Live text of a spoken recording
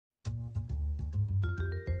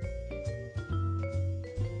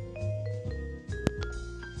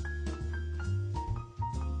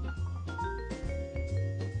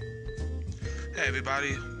Hey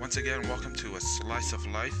everybody, once again welcome to A Slice of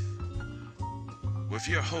Life with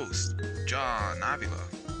your host, John Avila.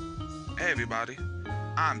 Hey everybody,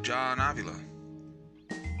 I'm John Avila.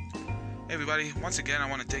 Hey everybody, once again I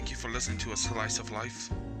want to thank you for listening to A Slice of Life.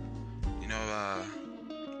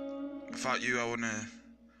 Without you I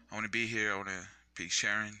wanna be here, I wanna be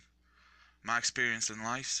sharing my experience in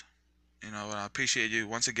life. I appreciate you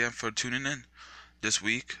once again for tuning in this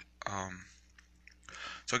week.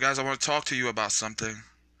 So guys, I want to talk to you about something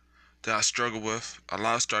that I struggle with. A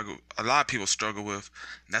lot of people struggle with,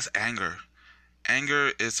 and that's anger.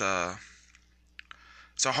 Anger is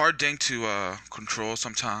it's a hard thing to control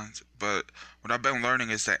sometimes, but what I've been learning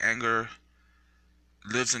is that anger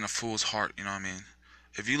lives in a fool's heart, you know what I mean?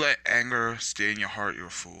 If you let anger stay in your heart, you're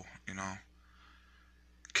a fool, you know?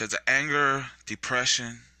 Because the anger,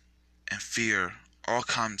 depression, and fear all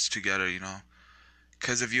comes together, you know?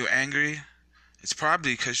 Because if you're angry, it's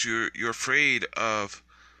probably because you're afraid of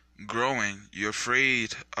growing. You're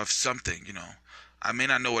afraid of something, you know. I may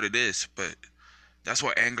not know what it is, but that's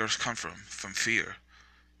where angers come from fear,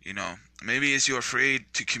 you know. Maybe it's you're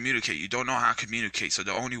afraid to communicate. You don't know how to communicate, so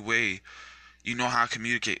the only way you know how to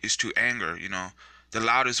communicate is to anger, you know. The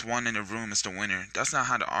loudest one in the room is the winner. That's not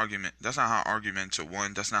how arguments are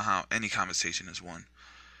won. That's not how any conversation is won.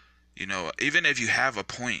 You know, even if you have a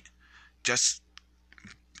point, just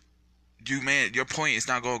your point is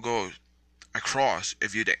not gonna go across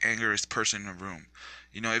if you're the angriest person in the room.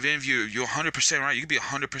 You know, even if you're 100% right, you could be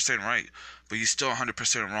 100% right, but you're still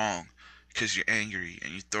 100% wrong because you're angry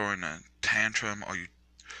and you're throwing a tantrum or you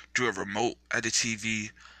threw a remote at the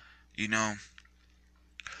TV, you know.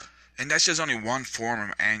 And that's just only one form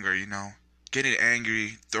of anger, you know. Getting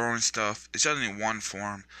angry, throwing stuff, it's just only one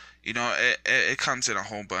form. You know, it comes in a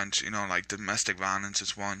whole bunch, you know, like domestic violence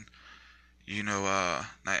is one. You know,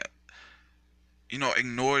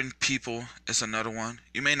 ignoring people is another one.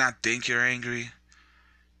 You may not think you're angry,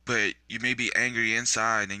 but you may be angry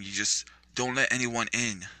inside and you just don't let anyone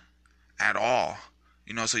in at all.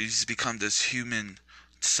 You know, so you just become this human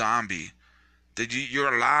zombie. That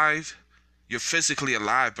you're alive, you're physically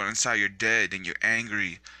alive, but inside you're dead and you're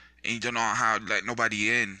angry and you don't know how to let nobody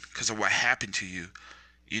in because of what happened to you.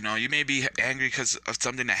 You know, you may be angry because of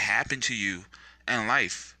something that happened to you in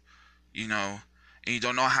life, you know, and you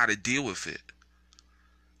don't know how to deal with it.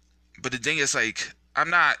 But the thing is, like, I'm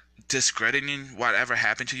not discrediting whatever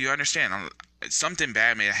happened to you. I understand. Something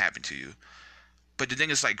bad may have happened to you. But the thing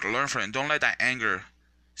is, like, learn from it. Don't let that anger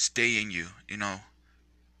stay in you, you know.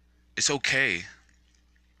 It's okay.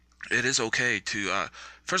 It is okay to,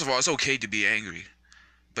 first of all, it's okay to be angry.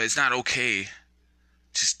 But it's not okay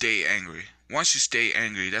to stay angry. Once you stay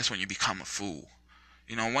angry, that's when you become a fool.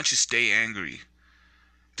 You know, once you stay angry.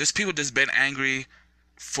 There's people that's been angry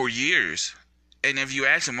for years. And if you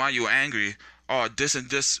ask them why you're angry, oh, this and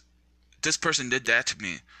this person did that to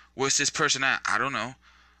me. Where's this person at? I don't know.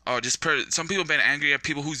 Oh, some people have been angry at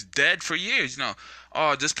people who's dead for years, you know.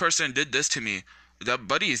 Oh, this person did this to me. That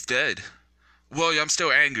buddy is dead. Well, I'm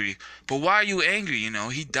still angry. But why are you angry, you know?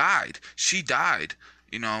 He died. She died,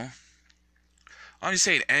 you know. I'm just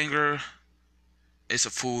saying anger is a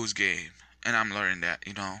fool's game. And I'm learning that,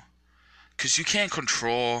 you know. Because you can't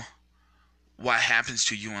control what happens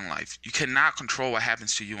to you in life. You cannot control what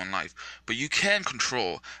happens to you in life, but you can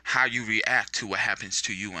control how you react to what happens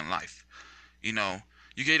to you in life. You know,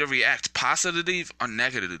 you get to react positively or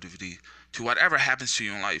negatively to whatever happens to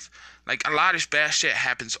you in life. Like, a lot of bad shit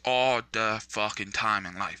happens all the fucking time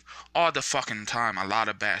in life. All the fucking time, a lot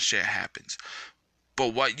of bad shit happens.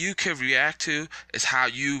 But what you can react to is how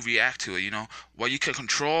you react to it, you know. What you can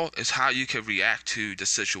control is how you can react to the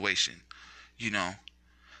situation, you know.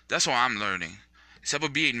 That's what I'm learning. Instead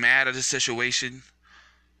of being mad at the situation,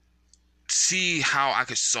 see how I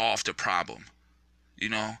could solve the problem. You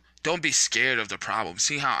know, don't be scared of the problem.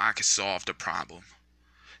 See how I could solve the problem.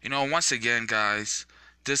 You know, once again, guys,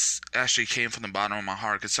 this actually came from the bottom of my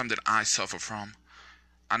heart because something I suffer from.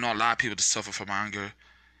 I know a lot of people that suffer from anger.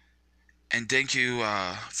 And thank you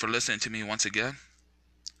for listening to me once again.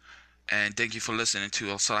 And thank you for listening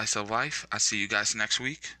to A Slice of Life. I'll see you guys next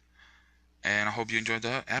week. And I hope you enjoyed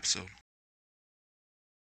the episode.